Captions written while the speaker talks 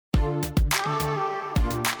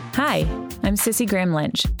Hi, I'm Sissy Graham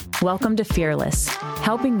Lynch. Welcome to Fearless,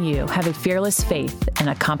 helping you have a fearless faith in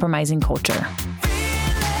a compromising culture.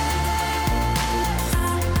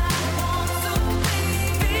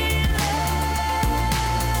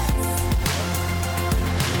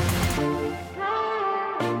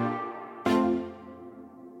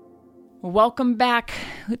 Welcome back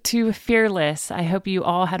to Fearless. I hope you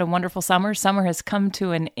all had a wonderful summer. Summer has come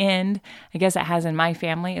to an end. I guess it has in my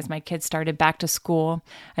family as my kids started back to school.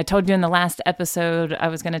 I told you in the last episode I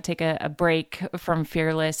was going to take a break from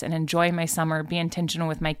Fearless and enjoy my summer, be intentional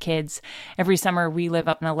with my kids. Every summer we live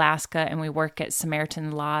up in Alaska and we work at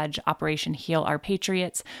Samaritan Lodge, Operation Heal Our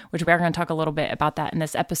Patriots, which we're going to talk a little bit about that in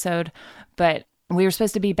this episode. But we were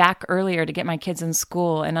supposed to be back earlier to get my kids in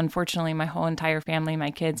school, and unfortunately, my whole entire family,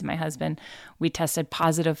 my kids, my husband, we tested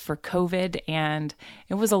positive for COVID, and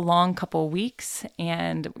it was a long couple of weeks,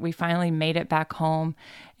 and we finally made it back home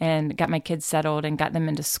and got my kids settled and got them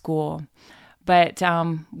into school. But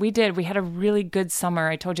we had a really good summer.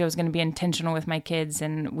 I told you I was going to be intentional with my kids,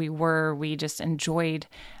 and we just enjoyed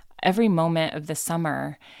every moment of the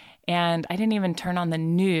summer. And I didn't even turn on the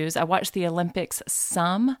news. I watched the Olympics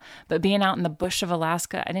some, but being out in the bush of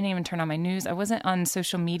Alaska, I didn't even turn on my news. I wasn't on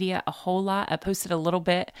social media a whole lot. I posted a little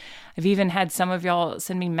bit. I've even had some of y'all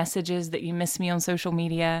send me messages that you miss me on social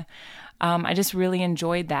media. I just really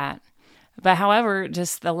enjoyed that. But however,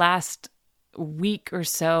 just the last week or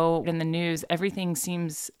so in the news, everything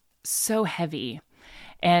seems so heavy.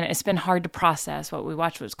 And it's been hard to process what we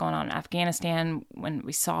watched, what's going on in Afghanistan, when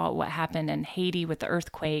we saw what happened in Haiti with the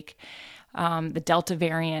earthquake, the Delta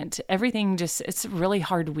variant, everything it's a really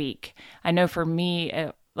hard week. I know for me,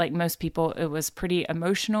 like most people, it was pretty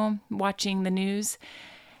emotional watching the news.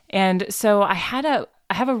 And so I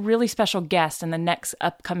have a really special guest in the next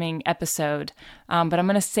upcoming episode, but I'm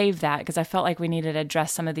going to save that because I felt like we needed to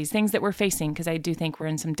address some of these things that we're facing because I do think we're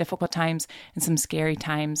in some difficult times and some scary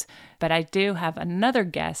times. But I do have another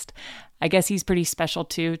guest. I guess he's pretty special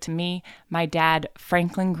too to me, my dad,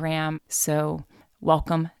 Franklin Graham. So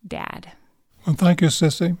welcome, Dad. Well, thank you,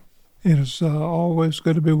 Sissy. It is always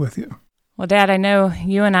good to be with you. Well, Dad, I know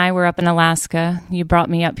you and I were up in Alaska. You brought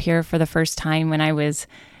me up here for the first time when I was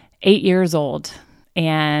 8 years old.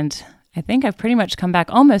 And I think I've pretty much come back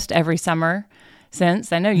almost every summer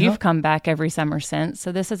since. I know you've come back every summer since.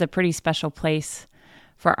 So this is a pretty special place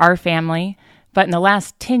for our family. But in the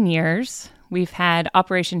last 10 years, we've had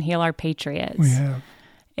Operation Heal Our Patriots. We have.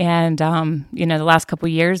 And, the last couple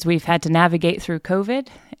of years, we've had to navigate through COVID.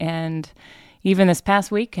 And even this past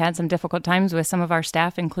week, had some difficult times with some of our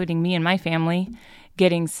staff, including me and my family,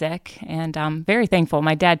 getting sick. And I'm very thankful.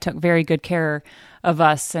 My dad took very good care of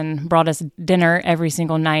us and brought us dinner every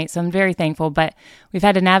single night. So I'm very thankful, but we've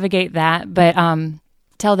had to navigate that. But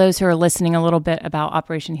tell those who are listening a little bit about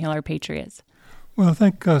Operation Heal Our Patriots. Well, I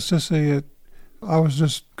think, Sissy, I was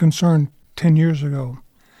just concerned 10 years ago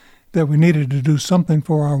that we needed to do something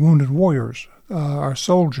for our wounded warriors, our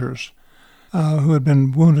soldiers who had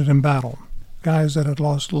been wounded in battle, guys that had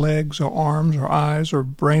lost legs or arms or eyes or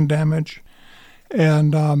brain damage,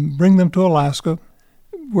 and bring them to Alaska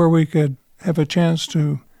where we could have a chance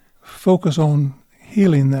to focus on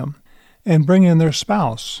healing them and bring in their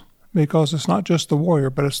spouse, because it's not just the warrior,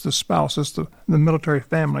 but it's the spouse, it's the military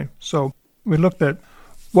family. So we looked at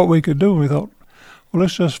what we could do, and we thought, well,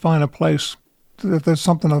 let's just find a place that there's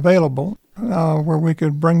something available where we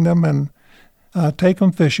could bring them and take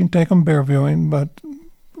them fishing, take them bear viewing, but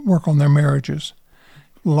work on their marriages.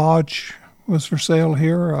 Lodge was for sale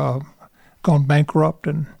here, gone bankrupt,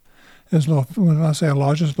 and when I say a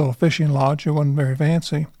lodge, it's a little fishing lodge. It wasn't very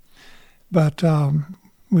fancy. But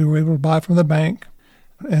we were able to buy it from the bank,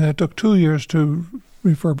 and it took 2 years to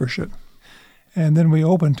refurbish it. And then we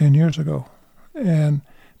opened 10 years ago. And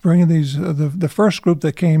bringing these, the first group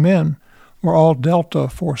that came in were all Delta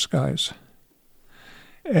Force guys.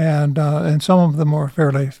 And some of them are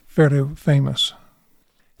fairly famous.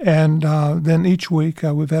 And then each week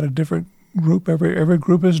we've had a different group. Every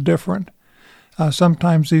group is different.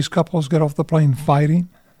 Sometimes these couples get off the plane fighting,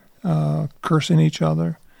 cursing each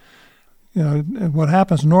other. What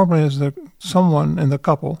happens normally is that someone in the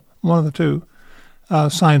couple, one of the two,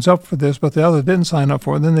 signs up for this, but the other didn't sign up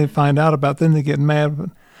for it. Then they find out about it, then they get mad.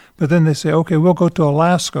 But then they say, okay, we'll go to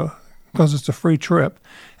Alaska because it's a free trip,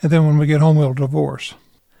 and then when we get home, we'll divorce.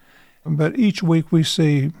 But each week we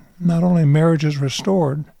see not only marriages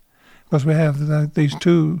restored, because we have these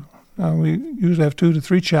two, we usually have 2 to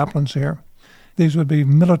 3 chaplains here. These would be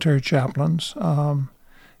military chaplains,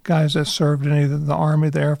 guys that served in either the Army,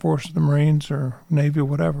 the Air Force, the Marines, or Navy, or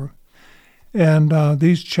whatever. And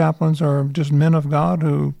these chaplains are just men of God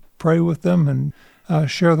who pray with them and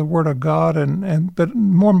share the Word of God, but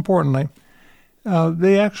more importantly,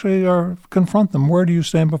 they actually confront them. Where do you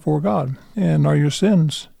stand before God? And are your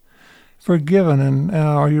sins forgiven? And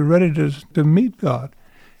are you ready to meet God?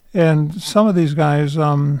 And some of these guys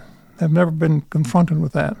have never been confronted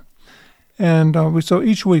with that. And so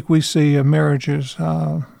each week we see marriages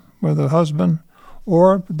where the husband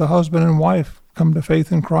and wife come to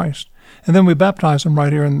faith in Christ. And then we baptize them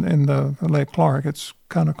right here in the Lake Clark. It's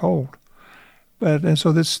kind of cold. And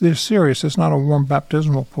so they're serious. It's not a warm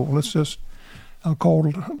baptismal pool. It's just a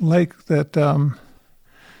cold lake that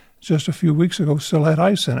just a few weeks ago still had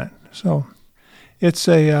ice in it. So it's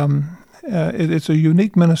a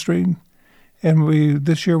unique ministry. And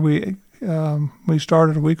this year we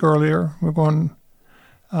started a week earlier. We're going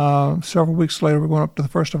several weeks later. We're going up to the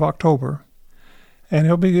 1st of October, and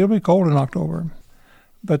it'll be cold in October,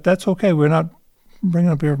 but that's okay. We're not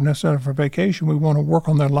bringing up here necessarily for vacation. We want to work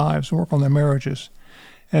on their lives, work on their marriages,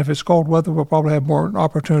 and if it's cold weather, we'll probably have more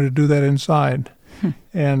opportunity to do that inside.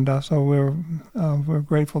 And so we're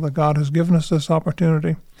grateful that God has given us this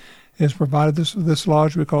opportunity. He has provided this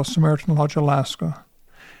lodge we call Samaritan Lodge Alaska,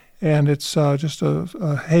 and it's just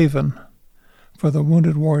a haven for the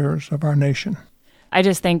wounded warriors of our nation. I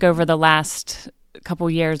just think over the last couple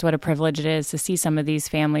years, what a privilege it is to see some of these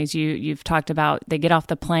families. You've talked about they get off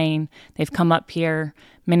the plane, they've come up here.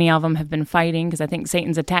 Many of them have been fighting because I think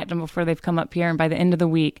Satan's attacked them before they've come up here. And by the end of the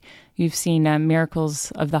week, you've seen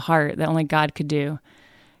miracles of the heart that only God could do.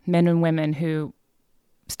 Men and women who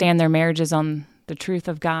stand their marriages on the truth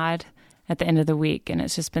of God at the end of the week. And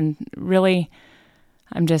it's just been really,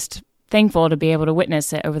 I'm just thankful to be able to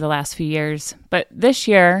witness it over the last few years. But this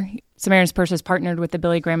year, Samaritan's Purse has partnered with the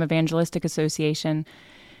Billy Graham Evangelistic Association,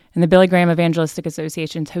 and the Billy Graham Evangelistic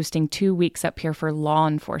Association is hosting 2 weeks up here for law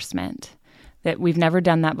enforcement. That we've never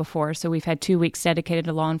done that before, so we've had 2 weeks dedicated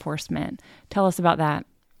to law enforcement. Tell us about that.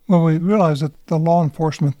 Well, we realize that the law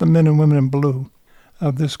enforcement, the men and women in blue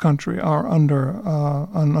of this country, are under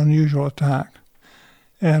an unusual attack,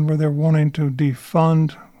 and where they're wanting to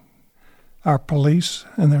defund our police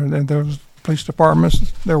and those police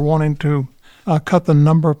departments. They're wanting to cut the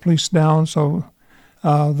number of police down, so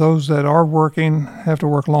those that are working have to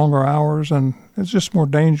work longer hours, and it's just more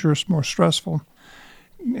dangerous, more stressful.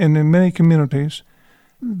 And in many communities,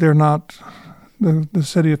 they're not, the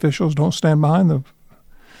city officials don't stand behind the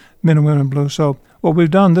men and women in blue. So what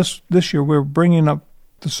we've done this year, we're bringing up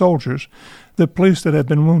the soldiers, the police that have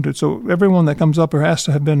been wounded. So everyone that comes up here has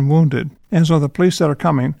to have been wounded. And so the police that are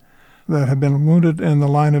coming that have been wounded in the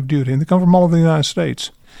line of duty, and they come from all over the United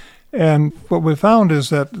States. And what we found is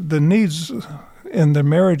that the needs in their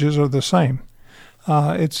marriages are the same.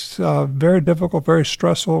 It's a very difficult, very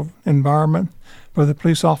stressful environment for the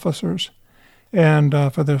police officers and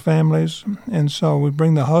for their families. And so we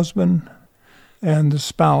bring the husband and the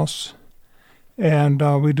spouse, and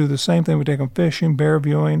we do the same thing. We take them fishing, bear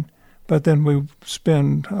viewing, but then we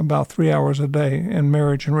spend about 3 hours a day in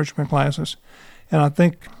marriage enrichment classes. And I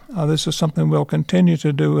think this is something we'll continue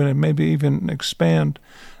to do, and maybe even expand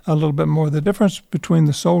a little bit more. The difference between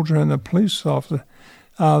the soldier and the police officer,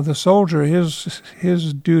 the soldier,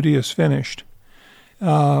 his duty is finished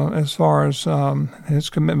as far as his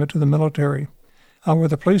commitment to the military. Where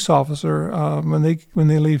the police officer, when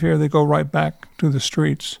they leave here, they go right back to the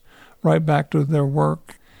streets, right back to their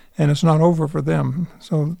work, and it's not over for them.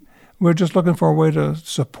 So we're just looking for a way to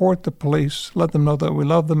support the police, let them know that we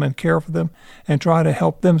love them and care for them, and try to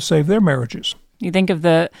help them save their marriages. You think of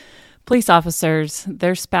the police officers,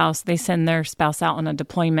 their spouse, they send their spouse out on a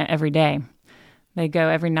deployment every day. They go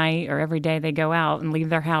every night or every day they go out and leave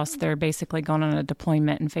their house. They're basically going on a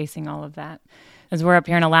deployment and facing all of that. As we're up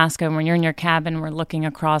here in Alaska, when you're in your cabin, we're looking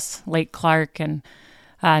across Lake Clark and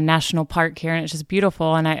National Park here, and it's just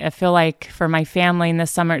beautiful. And I feel like for my family in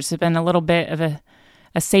this summer, it's been a little bit of a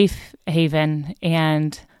safe haven.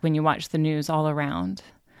 And when you watch the news all around,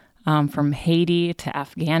 from Haiti to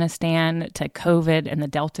Afghanistan to COVID and the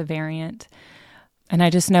Delta variant. And I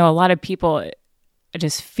just know a lot of people,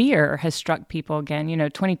 just fear has struck people again.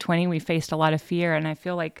 2020, we faced a lot of fear, and I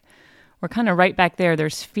feel like we're kind of right back there.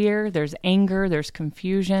 There's fear, there's anger, there's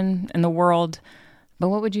confusion in the world. But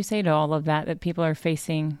what would you say to all of that people are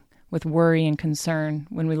facing with worry and concern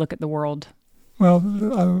when we look at the world?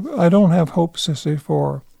 Well, I don't have hope, Sissy,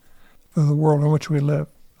 for the world in which we live.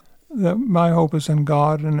 My hope is in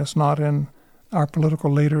God, and it's not in our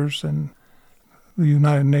political leaders and the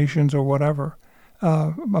United Nations or whatever.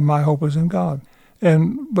 My hope is in God.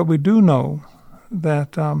 But we do know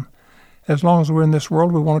that as long as we're in this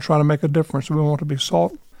world, we want to try to make a difference. We want to be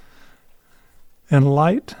salt and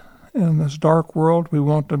light in this dark world. We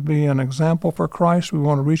want to be an example for Christ. We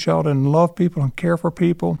want to reach out and love people and care for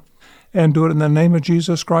people and do it in the name of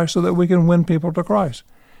Jesus Christ so that we can win people to Christ.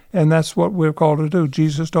 And that's what we're called to do.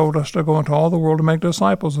 Jesus told us to go into all the world to make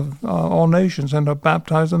disciples of all nations and to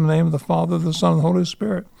baptize in the name of the Father, the Son, and the Holy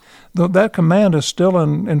Spirit. That command is still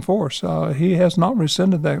in force. He has not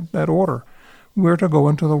rescinded that order. We're to go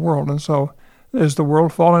into the world. And so is the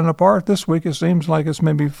world falling apart? This week it seems like it's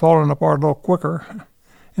maybe falling apart a little quicker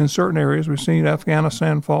in certain areas. We see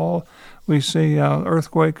Afghanistan fall. We see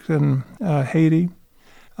earthquakes in Haiti.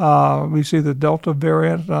 We see the Delta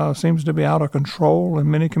variant seems to be out of control in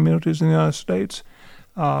many communities in the United States.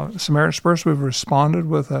 Samaritan's Purse, we've responded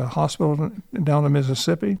with a hospital down in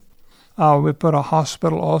Mississippi. We put a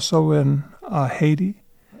hospital also in Haiti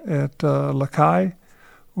at Lakai,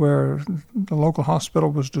 where the local hospital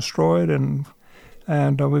was destroyed, and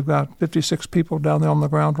we've got 56 people down there on the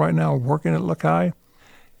ground right now working at Lakai,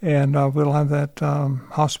 and we'll have that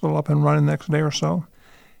hospital up and running next day or so.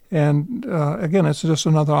 And again, it's just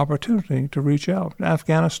another opportunity to reach out.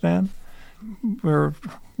 Afghanistan, we're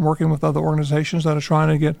working with other organizations that are trying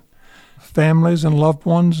to get families and loved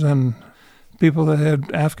ones and people that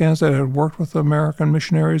had Afghans that had worked with American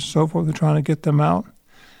missionaries and so forth. They're trying to get them out.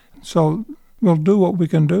 So we'll do what we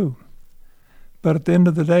can do. But at the end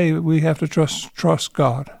of the day, we have to trust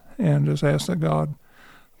God and just ask that God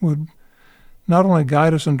would not only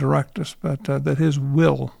guide us and direct us, but that His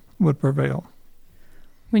will would prevail.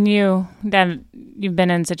 When you've been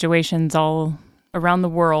in situations all around the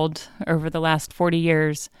world over the last 40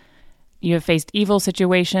 years, you have faced evil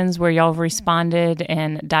situations where y'all have responded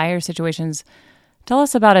and dire situations. Tell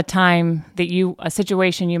us about a time that a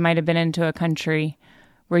situation you might have been into a country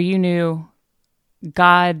where you knew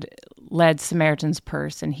God led Samaritan's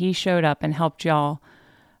Purse and He showed up and helped y'all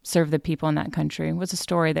serve the people in that country. What's a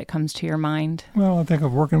story that comes to your mind? Well, I think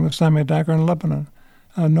of working with Sammy Dagger in Lebanon.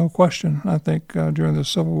 No question. I think during the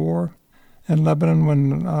Civil War in Lebanon,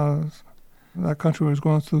 when that country was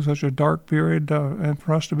going through such a dark period, and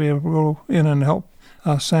for us to be able to go in and help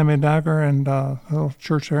Sammy Dagger and the little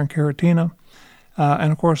church there in Karatina.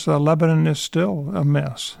 And of course, Lebanon is still a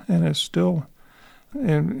mess, and it's still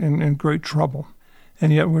in great trouble.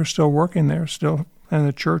 And yet we're still working there still. And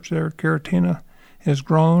the church there at Karatina has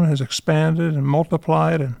grown, has expanded and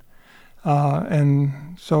multiplied.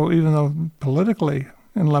 And so even though politically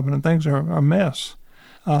in Lebanon things are a mess,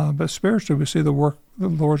 but spiritually we see the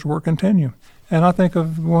Lord's work continue. And I think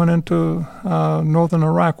of going into northern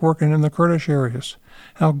Iraq, working in the Kurdish areas,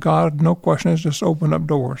 how God, no question, has just opened up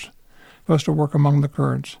doors for us to work among the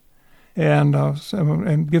Kurds and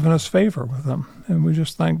given us favor with them. And we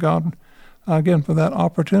just thank God, again, for that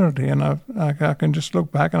opportunity. And I can just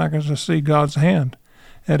look back and I can just see God's hand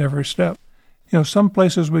at every step. You know, some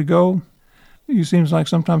places we go, it seems like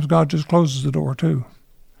sometimes God just closes the door too.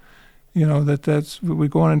 You know, that's we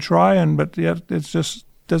go in and try, but yet it just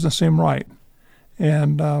doesn't seem right.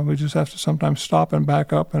 And we just have to sometimes stop and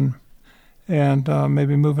back up and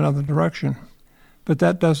maybe move another direction. But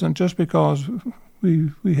that doesn't, just because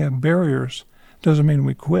we have barriers, doesn't mean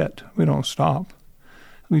we quit. We don't stop.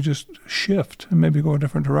 We just shift and maybe go a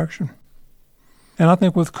different direction. And I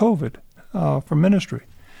think with COVID, for ministry,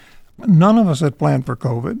 none of us had planned for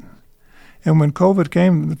COVID. And when COVID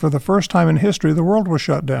came, for the first time in history, the world was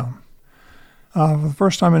shut down. For the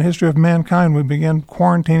first time in history of mankind, we began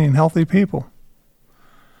quarantining healthy people,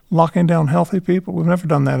 locking down healthy people. We've never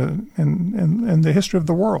done that in the history of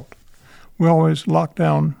the world. We always lock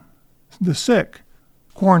down the sick,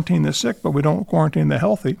 quarantine the sick, but we don't quarantine the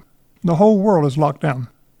healthy. The whole world is locked down.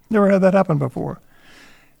 Never had that happen before.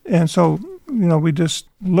 And so, you know, we just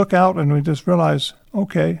look out and we just realize,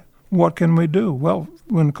 okay, what can we do? Well,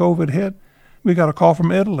 when COVID hit, we got a call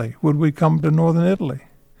from Italy. Would we come to northern Italy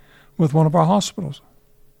with one of our hospitals?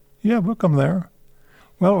 Yeah, we'll come there.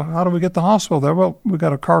 Well, how do we get the hospital there? Well, we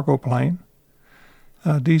got a cargo plane,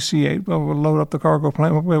 DC-8. Well, we'll load up the cargo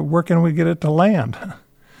plane. Well, where can we get it to land?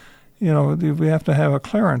 You know, we have to have a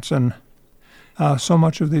clearance, and so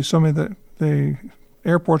many of the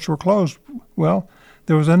airports were closed. Well,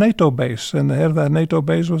 there was a NATO base, and the head of that NATO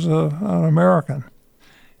base was an American.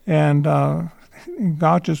 And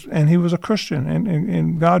and he was a Christian,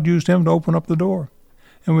 and God used him to open up the door.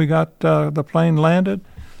 And we got the plane landed.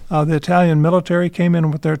 The Italian military came in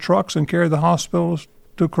with their trucks and carried the hospitals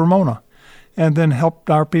to Cremona and then helped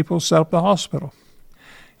our people set up the hospital.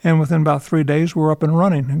 And within about 3 days, we're up and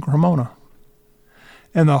running in Cremona.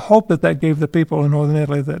 And the hope that gave the people in northern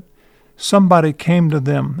Italy, that somebody came to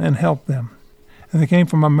them and helped them. And they came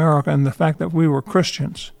from America, and the fact that we were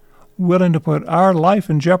Christians, willing to put our life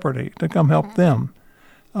in jeopardy to come help them,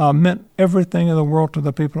 meant everything in the world to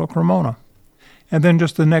the people of Cremona. And then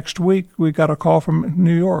just the next week, we got a call from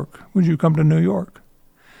New York. Would you come to New York?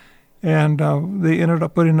 And they ended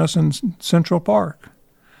up putting us in Central Park,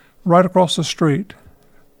 right across the street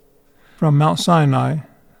from Mount Sinai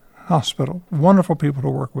Hospital. Wonderful people to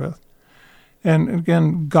work with. And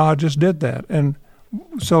again, God just did that. And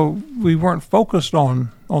so we weren't focused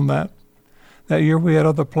on that. That year we had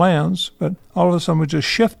other plans, but all of a sudden we just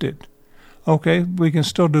shifted. Okay, we can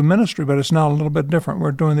still do ministry, but it's now a little bit different.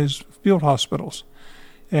 We're doing these field hospitals.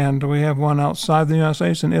 And we have one outside the United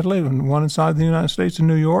States in Italy and one inside the United States in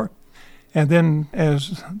New York. And then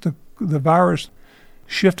as the virus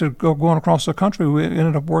shifted going across the country, we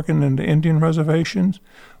ended up working in the Indian reservations.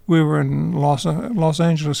 We were in Los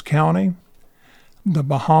Angeles County, the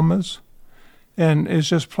Bahamas. And it's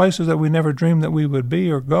just places that we never dreamed that we would be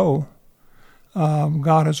or go.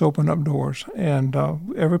 God has opened up doors. And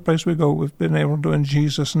every place we go, we've been able to do in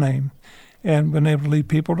Jesus' name and been able to lead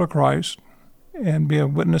people to Christ and be a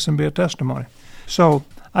witness and be a testimony. So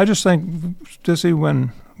I just think, Stissy,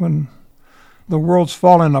 when the world's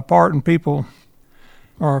falling apart and people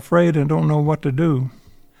are afraid and don't know what to do,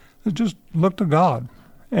 just look to God.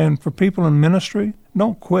 And for people in ministry,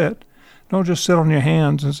 don't quit. Don't just sit on your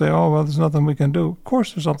hands and say, oh, well, there's nothing we can do. Of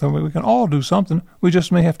course there's something. We can all do something. We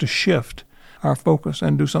just may have to shift our focus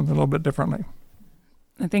and do something a little bit differently.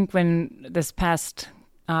 I think when this past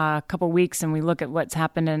couple weeks and we look at what's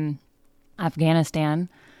happened in Afghanistan,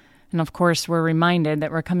 and of course we're reminded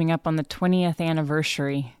that we're coming up on the 20th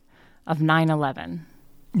anniversary of 9/11.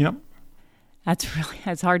 Yep.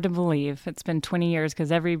 It's hard to believe. It's been 20 years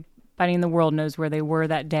because everybody in the world knows where they were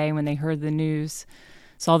that day when they heard the news,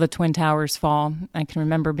 saw the Twin Towers fall. I can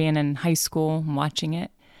remember being in high school and watching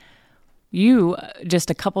it. You, just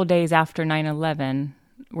a couple days after 9/11,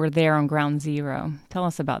 were there on Ground Zero. Tell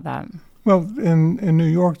us about that. Well, in New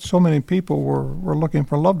York, so many people were looking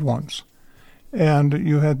for loved ones. And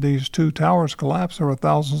you had these two towers collapse. There were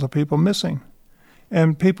thousands of people missing.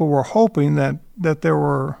 And people were hoping that there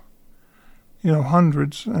were,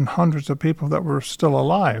 hundreds and hundreds of people that were still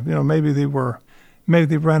alive. Maybe they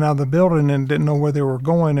ran out of the building and didn't know where they were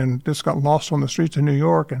going and just got lost on the streets of New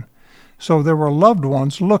York. And so there were loved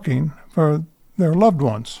ones looking for their loved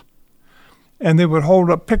ones. And they would hold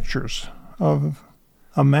up pictures of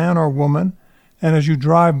a man or woman, and as you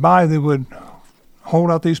drive by, they would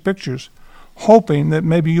hold out these pictures, hoping that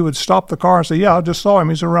maybe you would stop the car and say, yeah, I just saw him.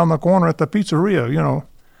 He's around the corner at the pizzeria,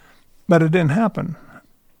 But it didn't happen.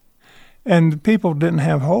 And people didn't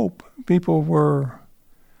have hope. People were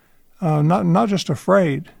not just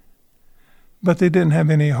afraid, but they didn't have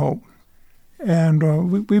any hope.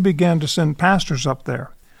 And we began to send pastors up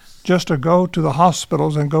there just to go to the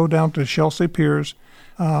hospitals and go down to Chelsea Piers,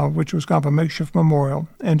 which was kind of a makeshift memorial,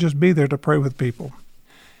 and just be there to pray with people.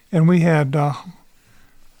 And we had,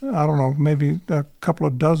 maybe a couple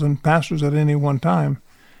of dozen pastors at any one time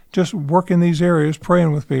just working these areas,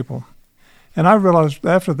 praying with people. And I realized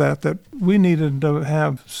after that we needed to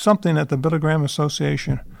have something at the Billy Graham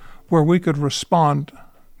Association where we could respond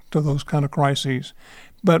to those kind of crises.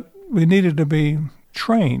 But we needed to be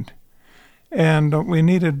trained, and we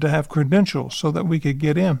needed to have credentials so that we could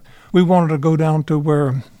get in. We wanted to go down to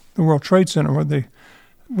where the World Trade Center,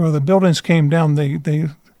 where the buildings came down, they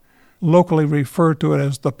locally referred to it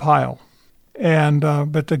as the pile. And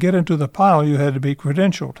but to get into the pile, you had to be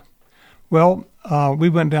credentialed. Well, we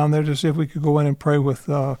went down there to see if we could go in and pray with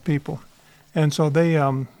people. And so they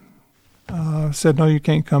said, no, you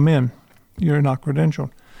can't come in. You're not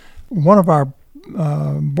credentialed. One of our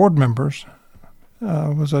board members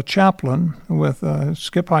was a chaplain with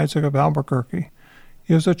Skip Heitzig of Albuquerque.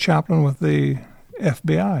 He was a chaplain with the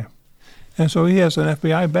FBI. And so he has an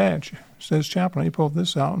FBI badge. It says chaplain. He pulled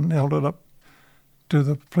this out and held it up to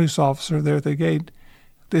the police officer there at the gate.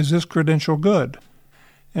 Is this credential good?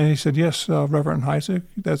 And he said, yes, Reverend Heitzig,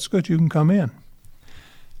 that's good. You can come in.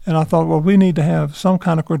 And I thought, well, we need to have some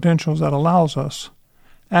kind of credentials that allows us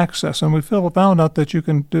access. And we found out that you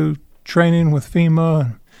can do training with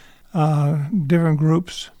FEMA and different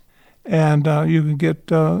groups, and you can get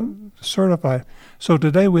certified. So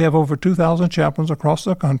today we have over 2,000 chaplains across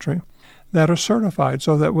the country that are certified,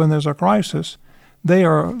 so that when there's a crisis, they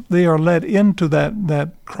are led into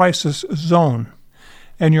that crisis zone,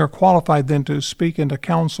 and you're qualified then to speak and to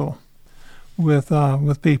counsel with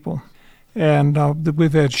people. And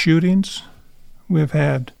we've had shootings, we've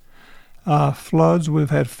had floods, we've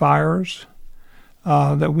had fires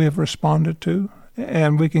that we have responded to,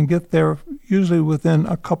 and we can get there usually within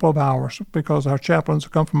a couple of hours because our chaplains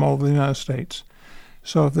come from all over the United States.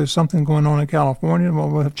 So if there's something going on in California, well,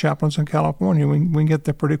 we'll have chaplains in California. We can get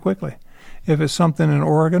there pretty quickly. If it's something in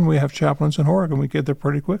Oregon, we have chaplains in Oregon. We get there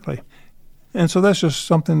pretty quickly. And so that's just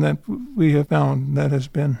something that we have found that has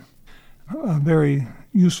been a very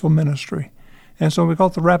useful ministry. And so we call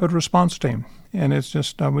it the Rapid Response Team. And it's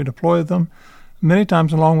just, we deploy them. Many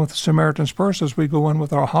times along with Samaritan's Purse, we go in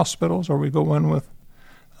with our hospitals, or we go in with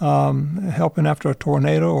helping after a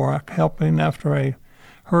tornado or helping after a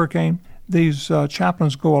hurricane. These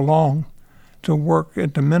chaplains go along to work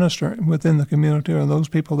and to minister within the community or those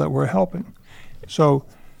people that we're helping. So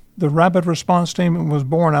the Rapid Response Team was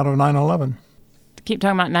born out of 9/11. Keep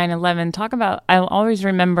talking about 9/11. Talk about, I always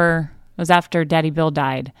remember, it was after Daddy Bill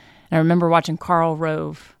died. And I remember watching Karl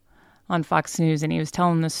Rove on Fox News, and he was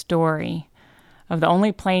telling the story of the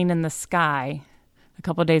only plane in the sky a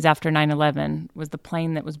couple of days after 9/11 was the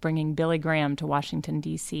plane that was bringing Billy Graham to Washington,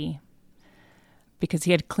 D.C., because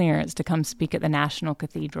he had clearance to come speak at the National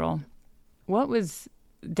Cathedral. What was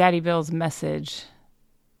Daddy Bill's message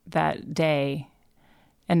that day,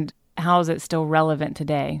 and how is it still relevant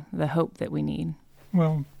today, the hope that we need?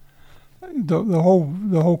 Well, the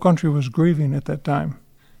whole country was grieving at that time.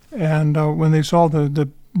 And when they saw the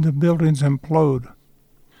buildings implode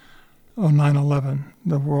on 9/11,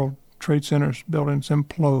 the World Trade Center's buildings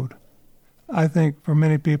implode, I think for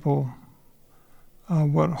many people,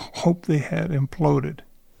 what hope they had imploded.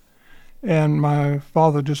 And my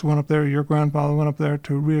father just went up there, your grandfather went up there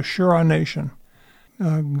to reassure our nation,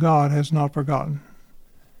 God has not forgotten.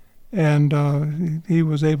 And he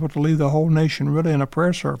was able to lead the whole nation really in a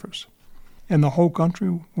prayer service. And the whole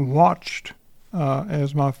country watched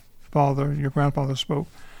as my father, your grandfather, spoke.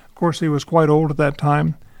 Of course, he was quite old at that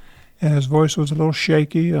time, and his voice was a little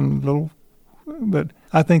shaky but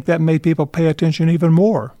I think that made people pay attention even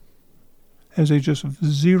more as they just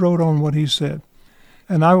zeroed on what he said.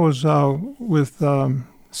 And I was with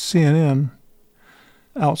CNN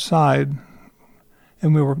outside,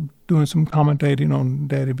 and we were doing some commentating on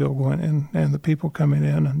Daddy Bill going in and the people coming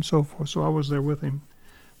in and so forth. So I was there with him,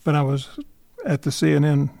 but I was at the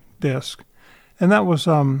CNN desk, and that was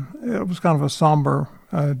it was kind of a somber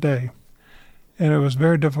day, and it was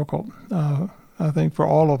very difficult, I think, for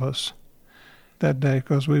all of us that day,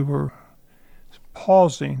 because we were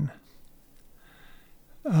pausing,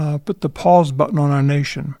 put the pause button on our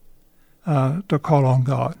nation to call on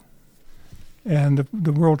God. And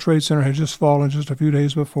the World Trade Center had just fallen just a few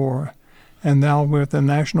days before, and now we're at the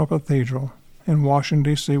National Cathedral in Washington,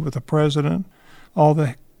 D.C. with the president, all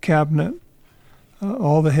the cabinet,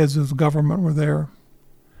 all the heads of the government were there,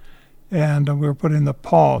 and we were putting the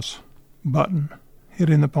pause button,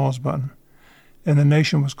 hitting the pause button, and the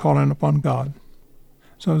nation was calling upon God.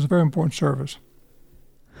 So it was a very important service.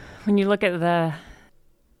 When you look at the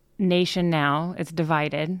nation now, it's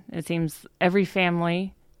divided. It seems every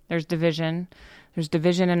family, there's division. There's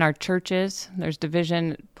division in our churches. There's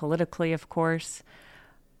division politically, of course.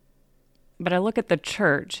 But I look at the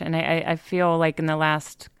church, and I feel like in the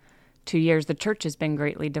last 2 years, the church has been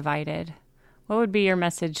greatly divided. What would be your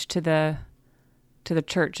message to the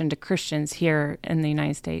church and to Christians here in the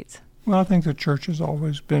United States? Well, I think the church has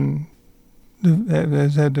always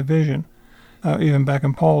has had division, even back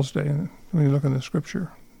in Paul's day. When you look in the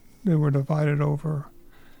Scripture, they were divided over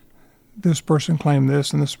this person claimed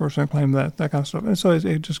this and this person claimed that kind of stuff. And so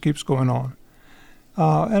it just keeps going on.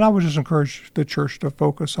 And I would just encourage the church to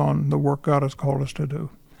focus on the work God has called us to do.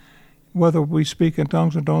 Whether we speak in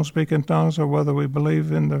tongues or don't speak in tongues, or whether we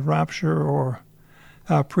believe in the rapture or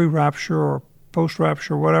pre-rapture or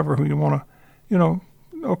post-rapture, whatever you want to,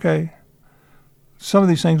 okay, some of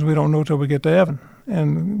these things we don't know till we get to heaven,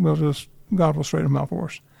 and God will straighten them out for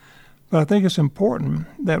us. But I think it's important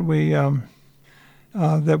that we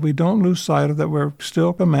don't lose sight of that we're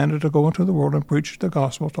still commanded to go into the world and preach the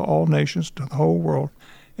gospel to all nations, to the whole world,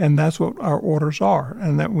 and that's what our orders are,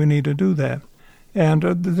 and that we need to do that. And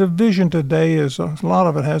the division today is a lot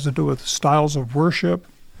of it has to do with styles of worship,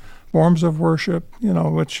 forms of worship,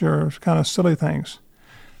 which are kind of silly things.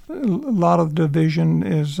 A lot of division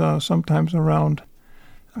is sometimes around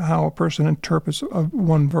how a person interprets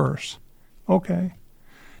one verse. Okay.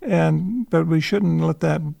 But we shouldn't let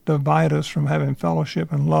that divide us from having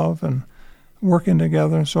fellowship and love and working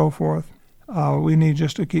together and so forth. We need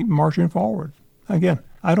just to keep marching forward. Again,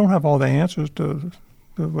 I don't have all the answers to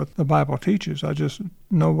what the Bible teaches. I just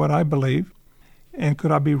know what I believe. And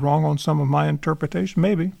could I be wrong on some of my interpretation?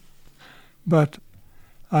 Maybe. But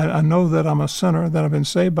I know that I'm a sinner, that I've been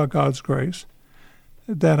saved by God's grace,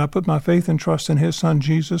 that I put my faith and trust in His Son,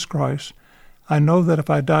 Jesus Christ. I know that if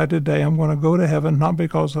I die today, I'm going to go to heaven, not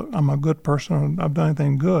because I'm a good person or I've done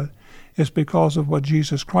anything good. It's because of what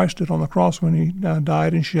Jesus Christ did on the cross when He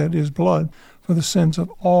died and shed His blood for the sins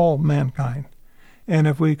of all mankind. And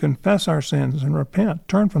if we confess our sins and repent,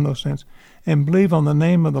 turn from those sins, and believe on the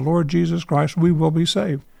name of the Lord Jesus Christ, we will be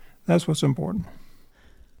saved. That's what's important.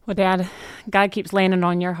 Well, Dad, God keeps landing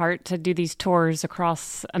on your heart to do these tours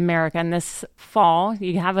across America. And this fall,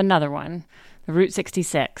 you have another one, the Route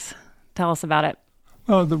 66. Tell us about it.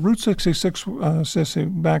 Well, the Route 66,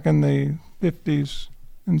 Sissy, back in the 50s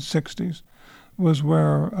and 60s, was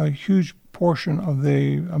where a huge portion of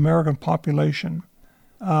the American population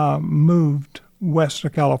moved west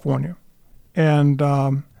of California. And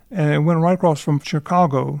it went right across from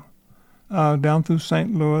Chicago down through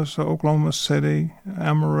St. Louis, Oklahoma City,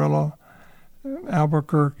 Amarillo,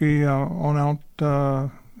 Albuquerque, on out,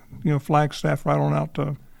 Flagstaff, right on out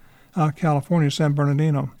to California, San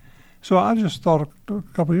Bernardino. So I just thought a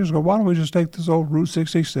couple of years ago, why don't we just take this old Route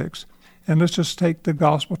 66 and let's just take the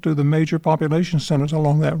gospel to the major population centers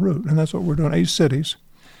along that route. And that's what we're doing, 8 cities.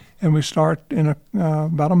 And we start in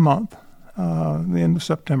about a month, the end of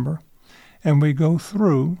September, and we go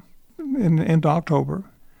through into October.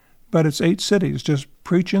 But it's 8 cities, just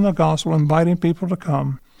preaching the gospel, inviting people to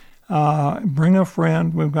come. Bring a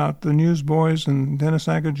friend. We've got the Newsboys and Dennis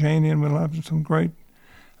Agajanian. We'll have some great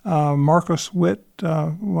Marcus Witt,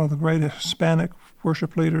 one of the great Hispanic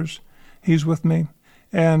worship leaders. He's with me.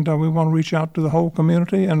 And we want to reach out to the whole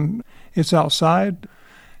community. And it's outside.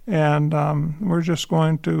 And we're just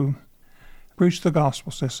going to preach the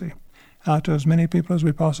gospel, Sissy, to as many people as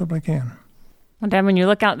we possibly can. Well, Dad, when you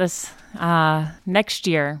look out this next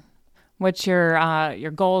year, what's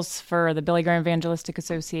your goals for the Billy Graham Evangelistic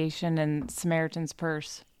Association and Samaritan's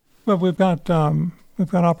Purse? Well, we've got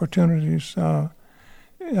opportunities in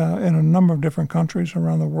a number of different countries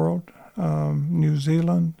around the world. New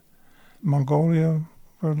Zealand, Mongolia.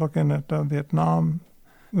 We're looking at Vietnam.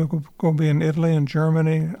 We're going to be in Italy and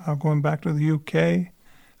Germany. Going back to the UK.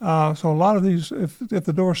 So a lot of these, if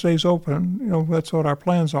the door stays open, that's what our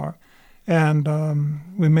plans are. And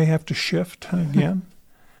we may have to shift again,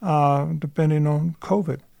 depending on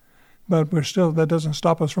COVID. But that doesn't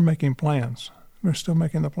stop us from making plans. We're still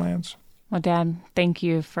making the plans. Well, Dad, thank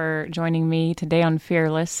you for joining me today on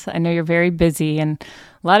Fearless. I know you're very busy and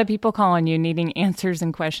a lot of people calling you needing answers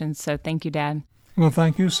and questions. So thank you, Dad. Well,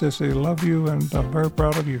 thank you, Sissy. Love you and I'm very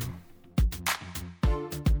proud of you.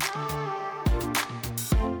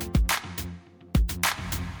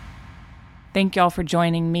 Thank y'all for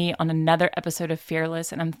joining me on another episode of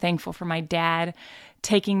Fearless, and I'm thankful for my dad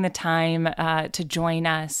taking the time to join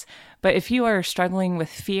us. But if you are struggling with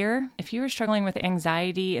fear, if you are struggling with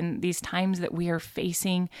anxiety in these times that we are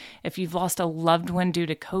facing, if you've lost a loved one due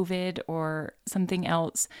to COVID or something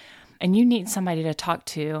else, and you need somebody to talk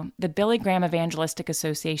to, the Billy Graham Evangelistic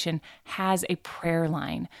Association has a prayer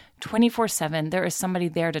line. 24/7, there is somebody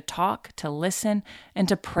there to talk, to listen, and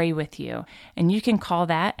to pray with you. And you can call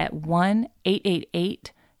that at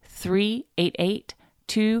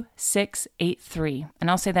 1-888-388-2683. And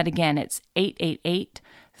I'll say that again, it's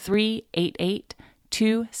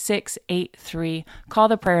 888-388-2683. Call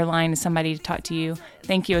the prayer line, somebody to talk to you.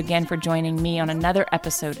 Thank you again for joining me on another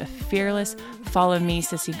episode of Fearless. Follow me,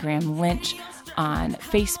 Sissy Graham Lynch, on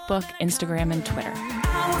Facebook, Instagram, and Twitter.